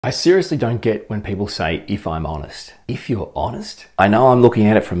I seriously don't get when people say, if I'm honest. If you're honest? I know I'm looking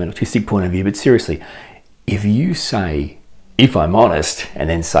at it from an autistic point of view, but seriously, if you say, if I'm honest, and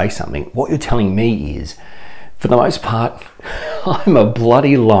then say something, what you're telling me is, for the most part, I'm a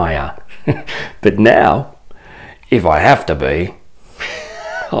bloody liar. But now, if I have to be,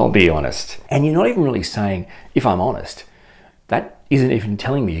 I'll be honest. And you're not even really saying, if I'm honest. That isn't even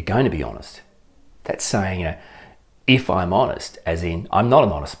telling me you're going to be honest. That's saying, if I'm honest, as in, I'm not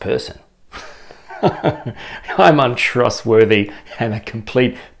an honest person. I'm untrustworthy and a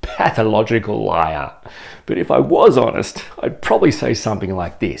complete pathological liar. But if I was honest, I'd probably say something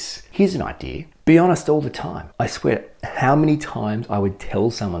like this. Here's an idea. Be honest all the time. I swear, how many times I would tell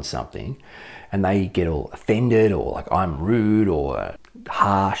someone something and they get all offended or like I'm rude or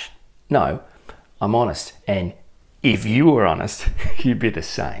harsh. No, I'm honest. And if you were honest, you'd be the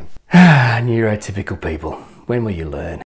same. Neurotypical people, when will you learn?